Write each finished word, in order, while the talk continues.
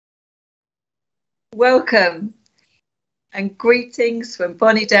Welcome and greetings from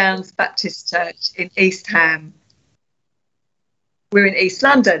Bonnie Downs Baptist Church in East Ham. We're in East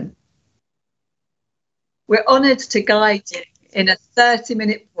London. We're honoured to guide you in a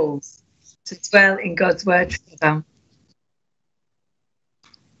 30-minute pause to dwell in God's Word together.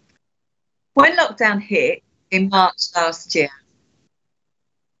 When lockdown hit in March last year,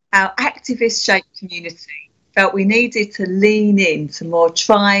 our activist-shaped community felt we needed to lean into more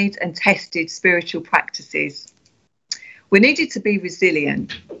tried and tested spiritual practices. We needed to be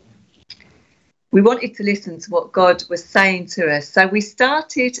resilient. We wanted to listen to what God was saying to us. So we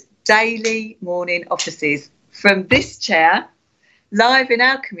started daily morning offices from this chair, live in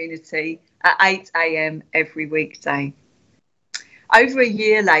our community at 8 a.m. every weekday. Over a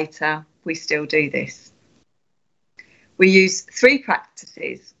year later, we still do this. We use three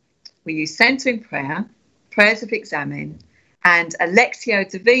practices. We use centering prayer, prayers of examine, and a Lectio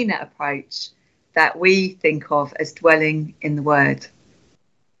Divina approach that we think of as dwelling in the Word.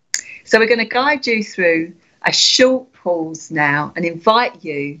 So we're going to guide you through a short pause now and invite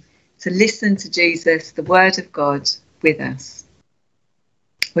you to listen to Jesus, the Word of God, with us.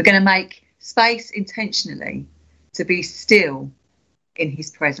 We're going to make space intentionally to be still in his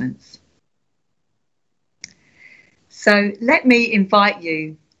presence. So let me invite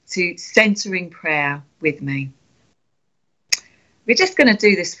you to centering prayer with me. We're just going to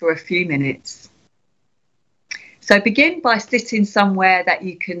do this for a few minutes. So begin by sitting somewhere that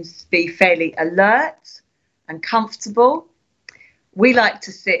you can be fairly alert and comfortable. We like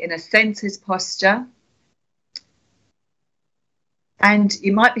to sit in a centered posture. And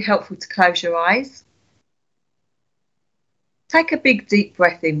it might be helpful to close your eyes. Take a big deep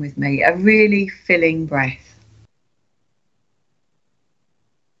breath in with me, a really filling breath.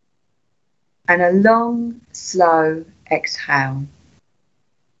 And a long, slow exhale.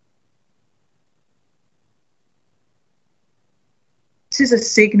 This is a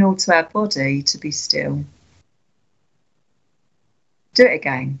signal to our body to be still. Do it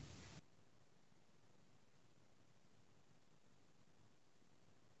again.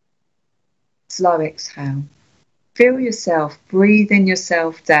 Slow exhale. Feel yourself breathing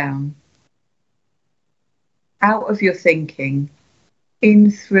yourself down, out of your thinking,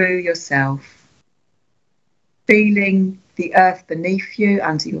 in through yourself. Feeling the earth beneath you,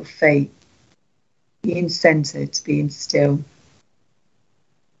 under your feet. Being centered, being still.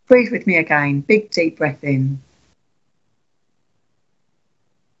 Breathe with me again. Big deep breath in.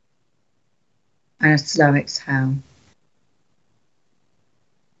 And a slow exhale.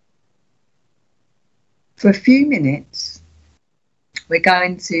 For a few minutes, we're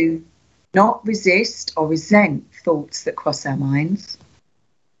going to not resist or resent thoughts that cross our minds,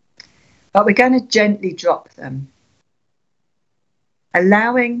 but we're going to gently drop them,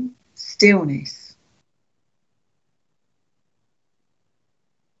 allowing stillness.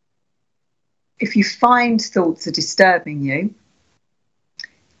 If you find thoughts are disturbing you,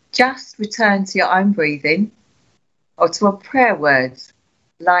 just return to your own breathing or to a prayer words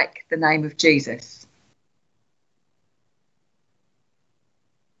like the name of Jesus.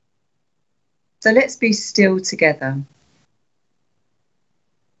 So let's be still together.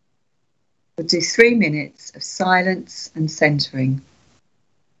 We'll do 3 minutes of silence and centering.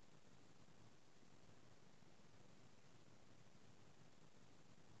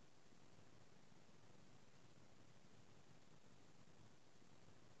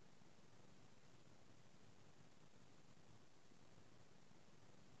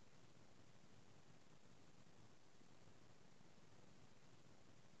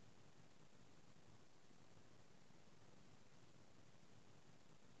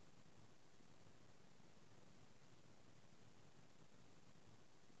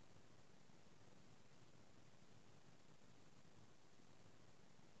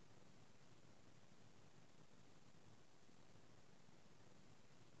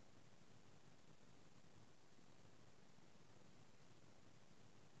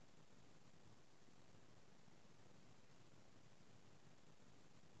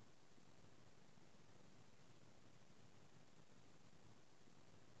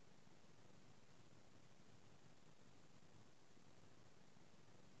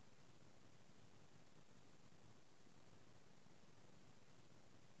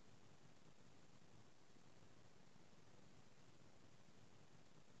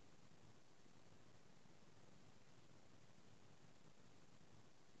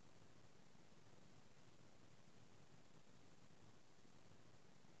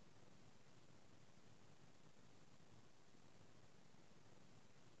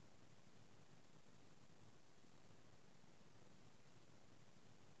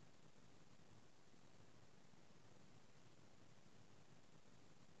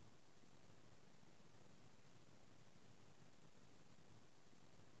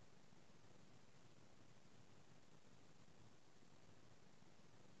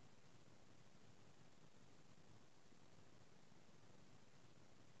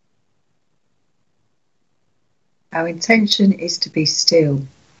 Our intention is to be still.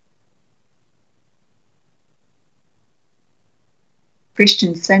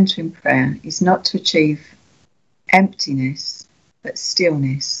 Christian centering prayer is not to achieve emptiness, but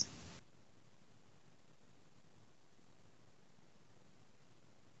stillness.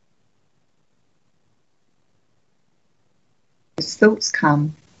 As thoughts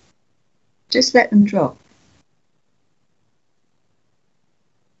come, just let them drop.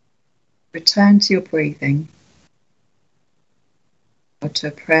 Return to your breathing or to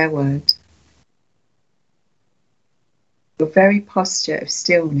a prayer word. Your very posture of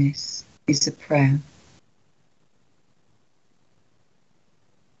stillness is a prayer.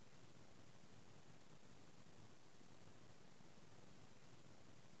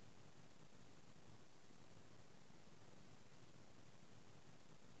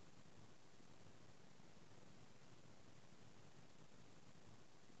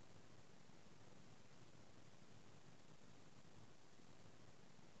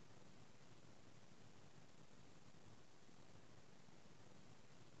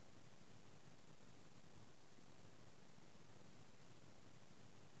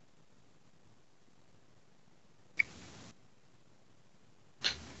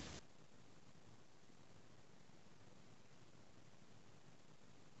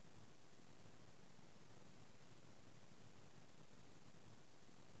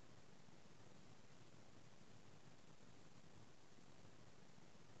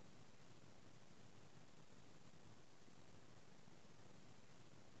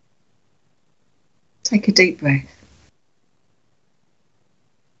 Take a deep breath.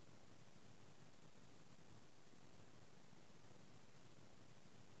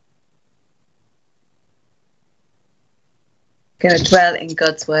 We're going to dwell in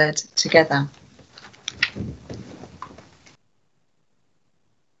God's word together.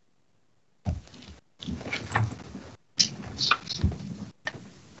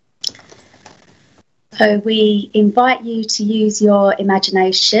 So we invite you to use your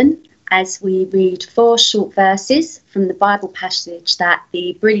imagination as we read 4 short verses from the Bible passage that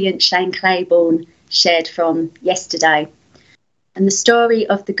the brilliant Shane Claiborne shared from yesterday, and the story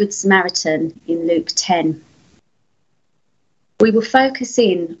of the Good Samaritan in Luke 10. We will focus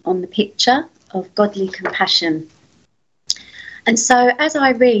in on the picture of godly compassion. And so as I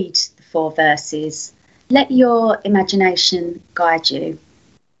read the 4 verses, let your imagination guide you.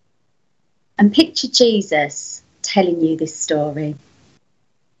 And picture Jesus telling you this story,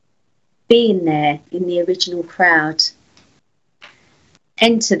 being there in the original crowd.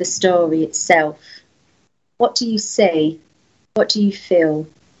 Enter the story itself. What do you see? What do you feel?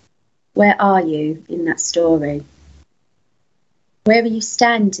 Where are you in that story? Where are you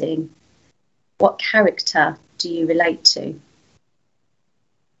standing? What character do you relate to?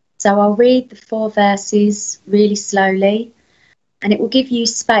 So I'll read the 4 verses really slowly, and it will give you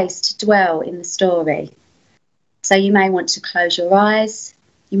space to dwell in the story. So you may want to close your eyes.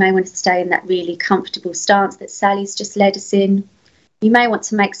 You may want to stay in that really comfortable stance that Sally's just led us in. You may want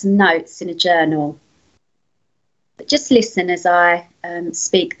to make some notes in a journal. But just listen as I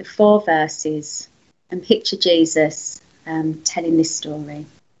speak the 4 verses and picture Jesus telling this story.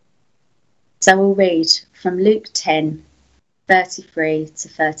 So we'll read from Luke 10, 33 to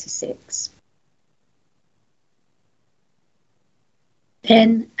 36.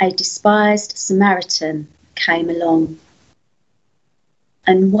 Then a despised Samaritan came along,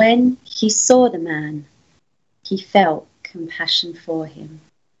 and when he saw the man, he felt compassion for him.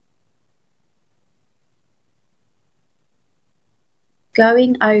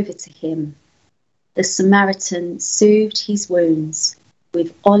 Going over to him, the Samaritan soothed his wounds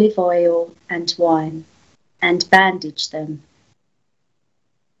with olive oil and wine and bandaged them.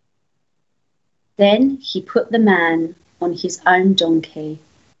 Then he put the man on his own donkey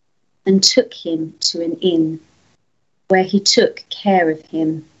and took him to an inn, where he took care of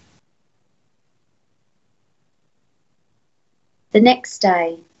him. The next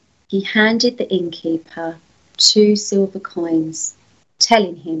day he handed the innkeeper 2 silver coins,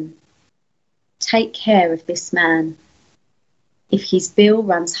 telling him, "Take care of this man. If his bill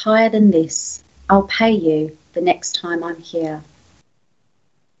runs higher than this, I'll pay you the next time I'm here."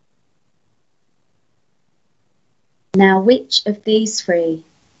 Now, which of these 3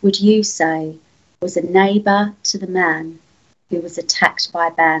 would you say was a neighbour to the man who was attacked by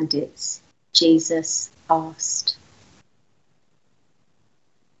bandits? Jesus asked.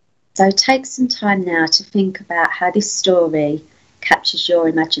 So take some time now to think about how this story captures your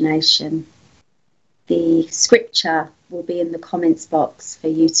imagination. The scripture will be in the comments box for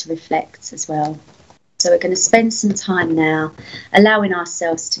you to reflect as well. So we're going to spend some time now allowing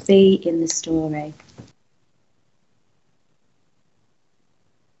ourselves to be in the story.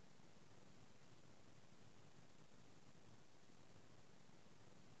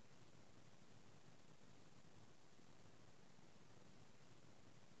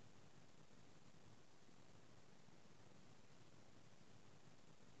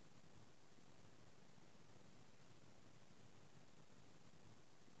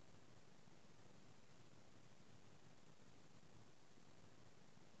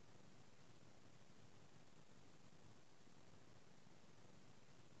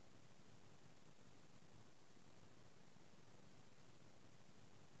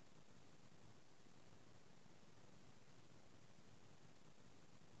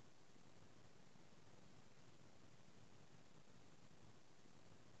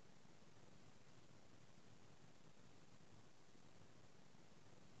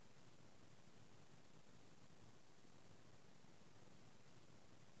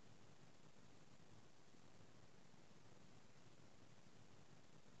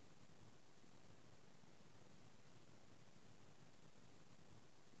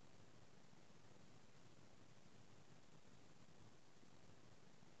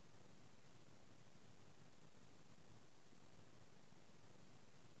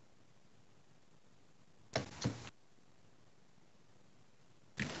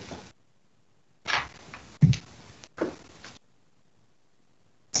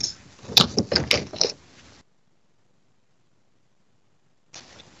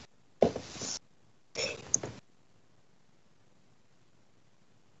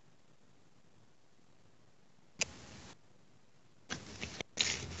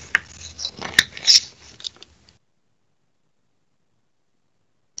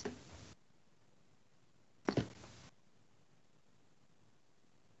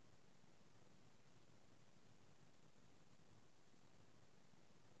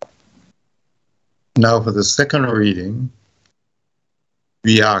 Now for the second reading,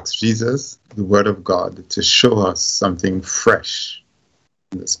 we ask Jesus, the Word of God, to show us something fresh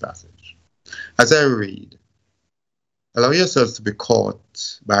in this passage. As I read, allow yourselves to be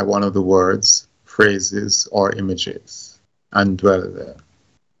caught by one of the words, phrases, or images, and dwell there.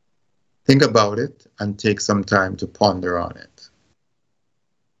 Think about it and take some time to ponder on it.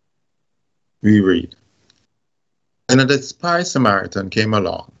 We read, "And a despised Samaritan came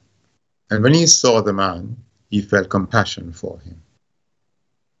along, and when he saw the man, he felt compassion for him.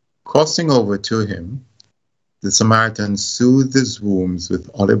 Crossing over to him, the Samaritan soothed his wounds with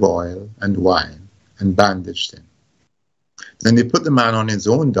olive oil and wine and bandaged him. Then they put the man on his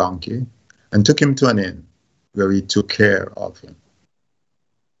own donkey and took him to an inn, where he took care of him.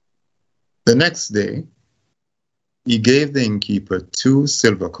 The next day, he gave the innkeeper 2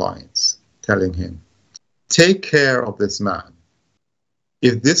 silver coins, telling him, 'Take care of this man.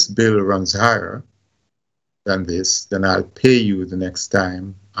 If this bill runs higher than this, then I'll pay you the next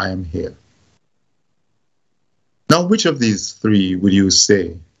time I am here.' Now, which of these 3 would you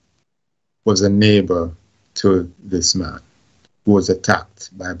say was a neighbor to this man who was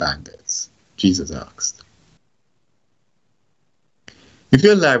attacked by bandits?" Jesus asked. If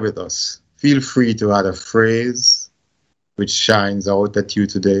you're live with us, feel free to add a phrase which shines out at you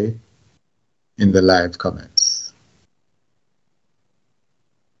today in the live comments.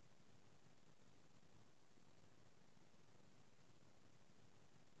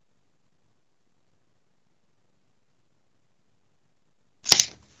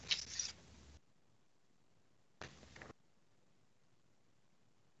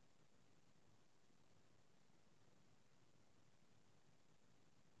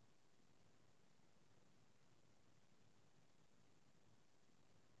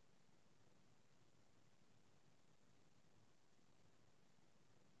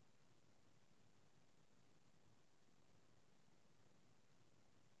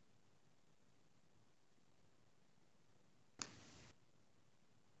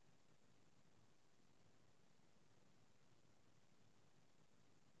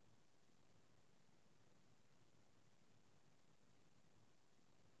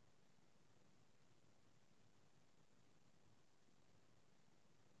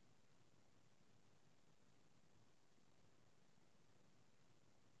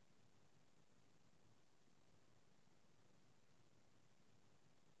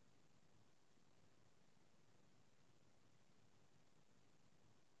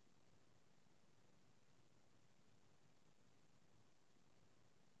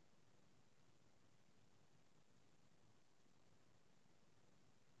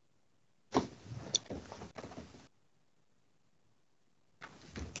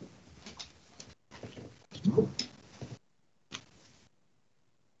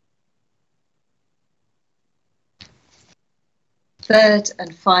 Third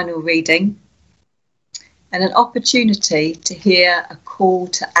and final reading, and an opportunity to hear a call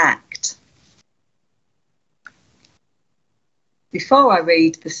to act. Before I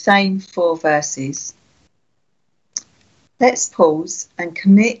read the same 4 verses, let's pause and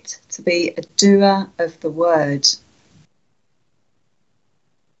commit to be a doer of the word.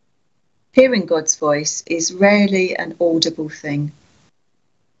 Hearing God's voice is rarely an audible thing.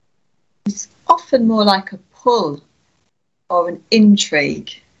 It's often more like a pull or an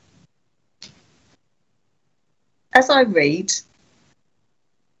intrigue. As I read,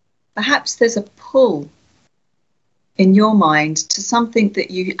 perhaps there's a pull in your mind to something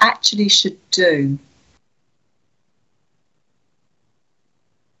that you actually should do.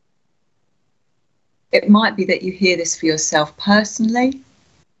 It might be that you hear this for yourself personally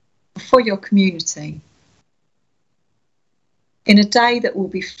or for your community. In a day that will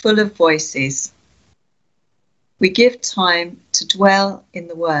be full of voices, we give time to dwell in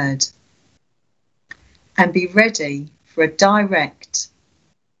the Word and be ready for a direct,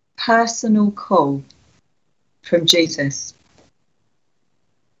 personal call from Jesus.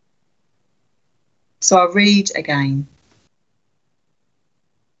 So I'll read again.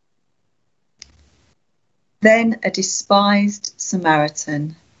 Then a despised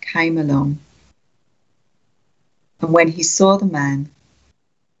Samaritan came along, and when he saw the man,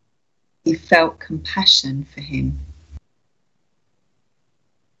 he felt compassion for him.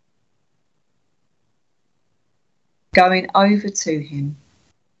 Going over to him,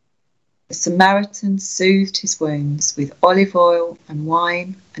 the Samaritan soothed his wounds with olive oil and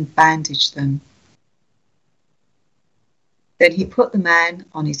wine and bandaged them. Then he put the man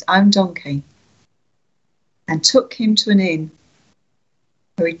on his own donkey and took him to an inn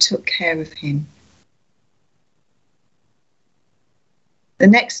where he took care of him. The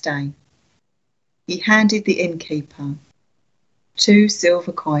next day, he handed the innkeeper 2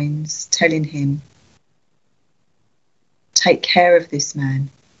 silver coins, telling him, "Take care of this man.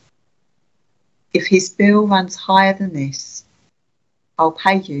 If his bill runs higher than this, I'll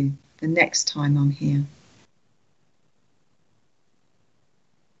pay you the next time I'm here."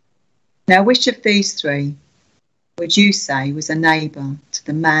 Now, which of these 3 would you say was a neighbour to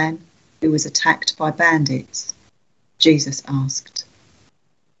the man who was attacked by bandits? Jesus asked.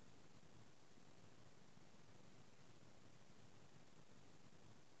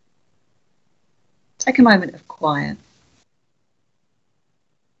 Take a moment of quiet.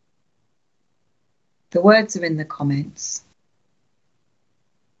 The words are in the comments.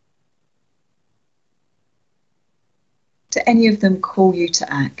 Do any of them call you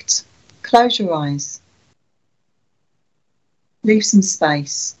to act? Close your eyes. Leave some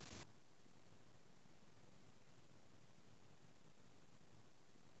space.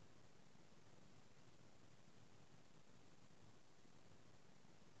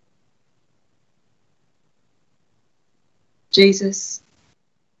 Jesus,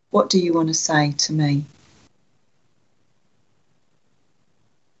 what do you want to say to me?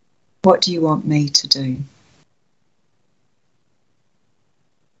 What do you want me to do?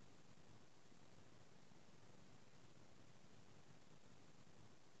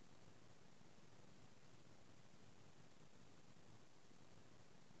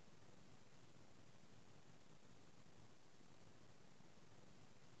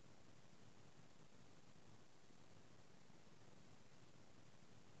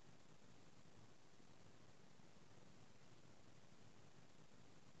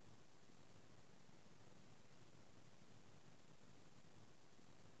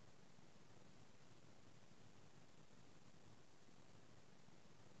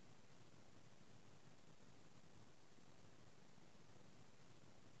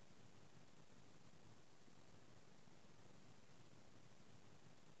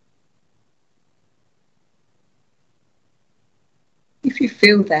 If you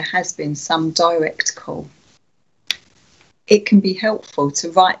feel there has been some direct call, it can be helpful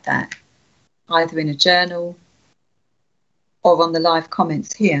to write that either in a journal or on the live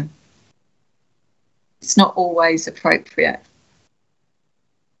comments here. It's not always appropriate.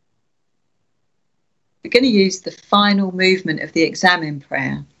 We're going to use the final movement of the examine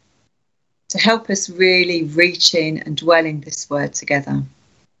prayer to help us really reach in and dwell in this word together.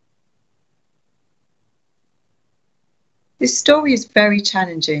 This story is very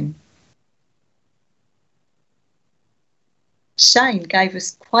challenging. Shane gave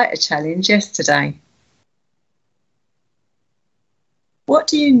us quite a challenge yesterday. What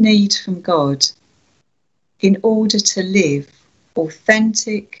do you need from God in order to live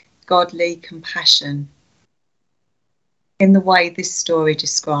authentic, godly compassion in the way this story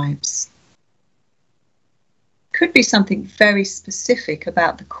describes? Could be something very specific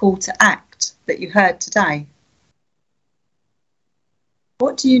about the call to act that you heard today.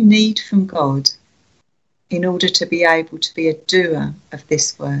 What do you need from God in order to be able to be a doer of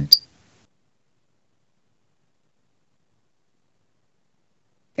this word?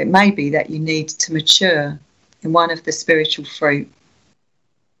 It may be that you need to mature in one of the spiritual fruit.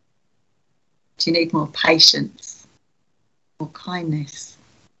 Do you need more patience, more kindness?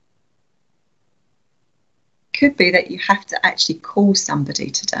 Could be that you have to actually call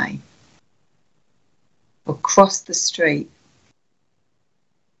somebody today or cross the street.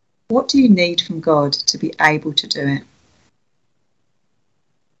 What do you need from God to be able to do it?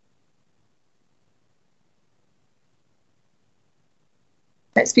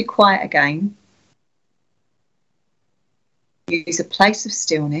 Let's be quiet again. Use a place of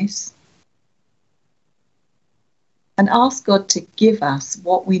stillness and ask God to give us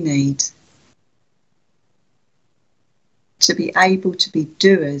what we need to be able to be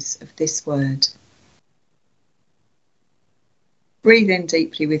doers of this word. Breathe in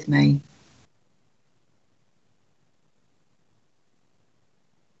deeply with me.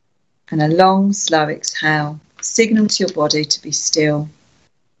 And a long, slow exhale. Signal to your body to be still.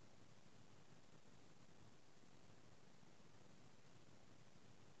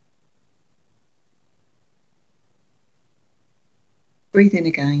 Breathe in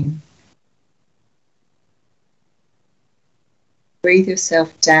again. Breathe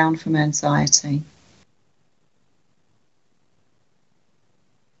yourself down from anxiety.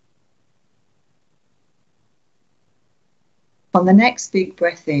 On the next big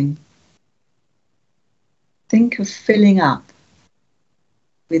breath in, think of filling up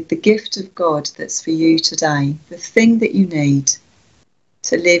with the gift of God that's for you today, the thing that you need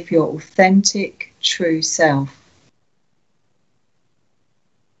to live your authentic, true self.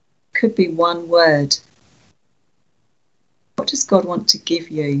 could be one word. What does God want to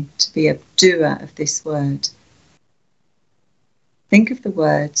give you to be a doer of this word? Think of the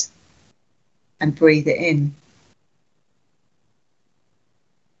word and breathe it in.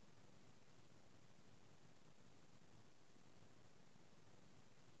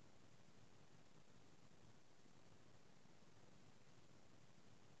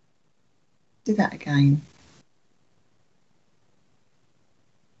 Do that again.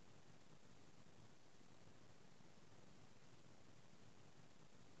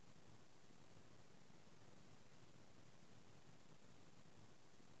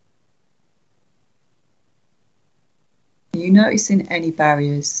 Are you noticing any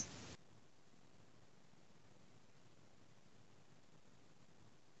barriers?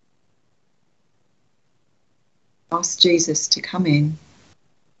 Ask Jesus to come in,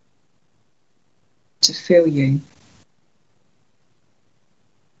 to fill you.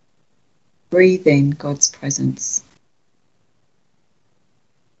 Breathe in God's presence.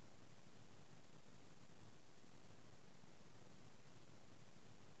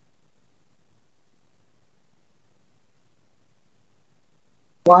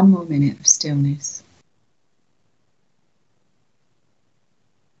 One more minute of stillness.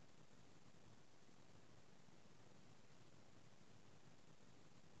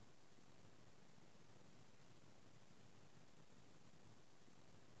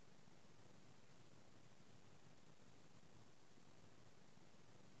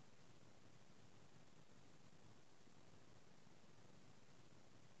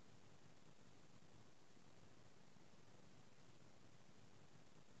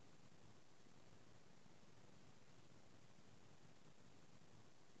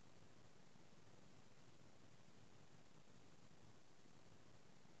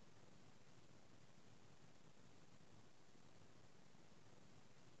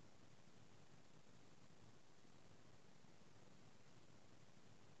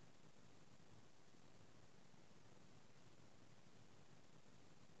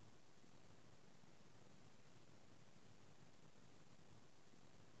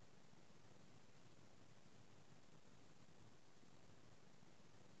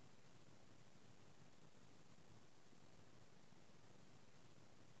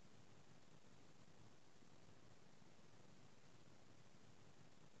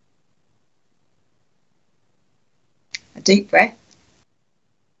 A deep breath.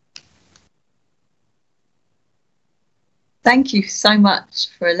 Thank you so much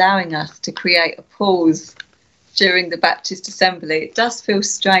for allowing us to create a pause during the Baptist Assembly. It does feel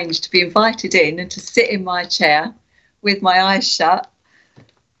strange to be invited in and to sit in my chair with my eyes shut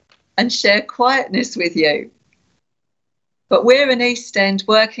and share quietness with you. But we're an East End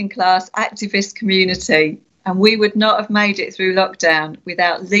working class activist community, and we would not have made it through lockdown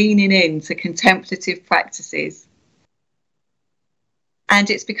without leaning into contemplative practices. And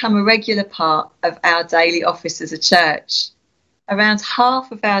it's become a regular part of our daily office as a church. Around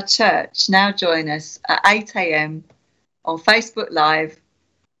half of our church now join us at 8 a.m. on Facebook Live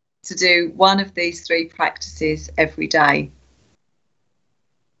to do one of these three practices every day.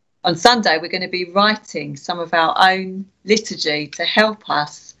 On Sunday, we're going to be writing some of our own liturgy to help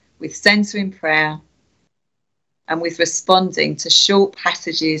us with centering prayer and with responding to short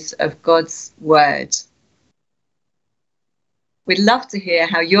passages of God's word. We'd love to hear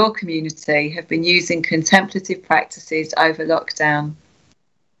how your community have been using contemplative practices over lockdown.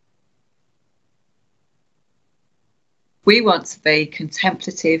 We want to be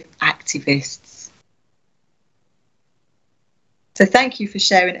contemplative activists. So thank you for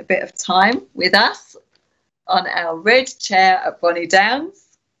sharing a bit of time with us on our red chair at Bonnie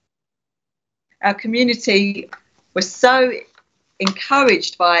Downs. Our community was so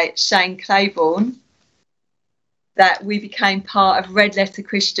encouraged by Shane Claiborne that we became part of Red Letter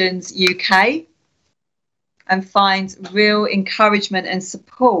Christians UK and find real encouragement and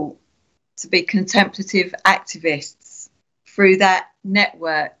support to be contemplative activists through that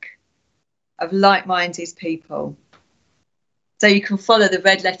network of like-minded people. So you can follow the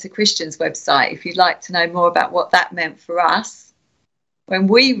Red Letter Christians website if you'd like to know more about what that meant for us. When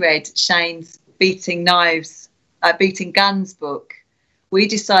we read Shane's Beating Guns book, we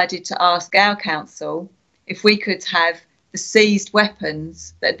decided to ask our council if we could have the seized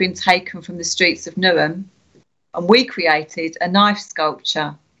weapons that had been taken from the streets of Newham, and we created a knife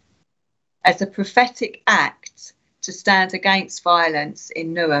sculpture as a prophetic act to stand against violence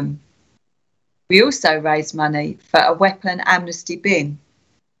in Newham. We also raised money for a weapon amnesty bin.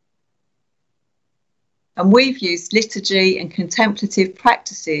 And we've used liturgy and contemplative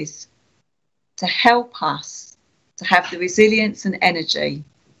practices to help us to have the resilience and energy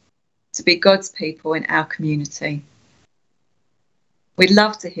to be God's people in our community. We'd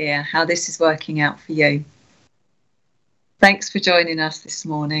love to hear how this is working out for you. Thanks for joining us this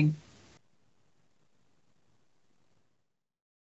morning.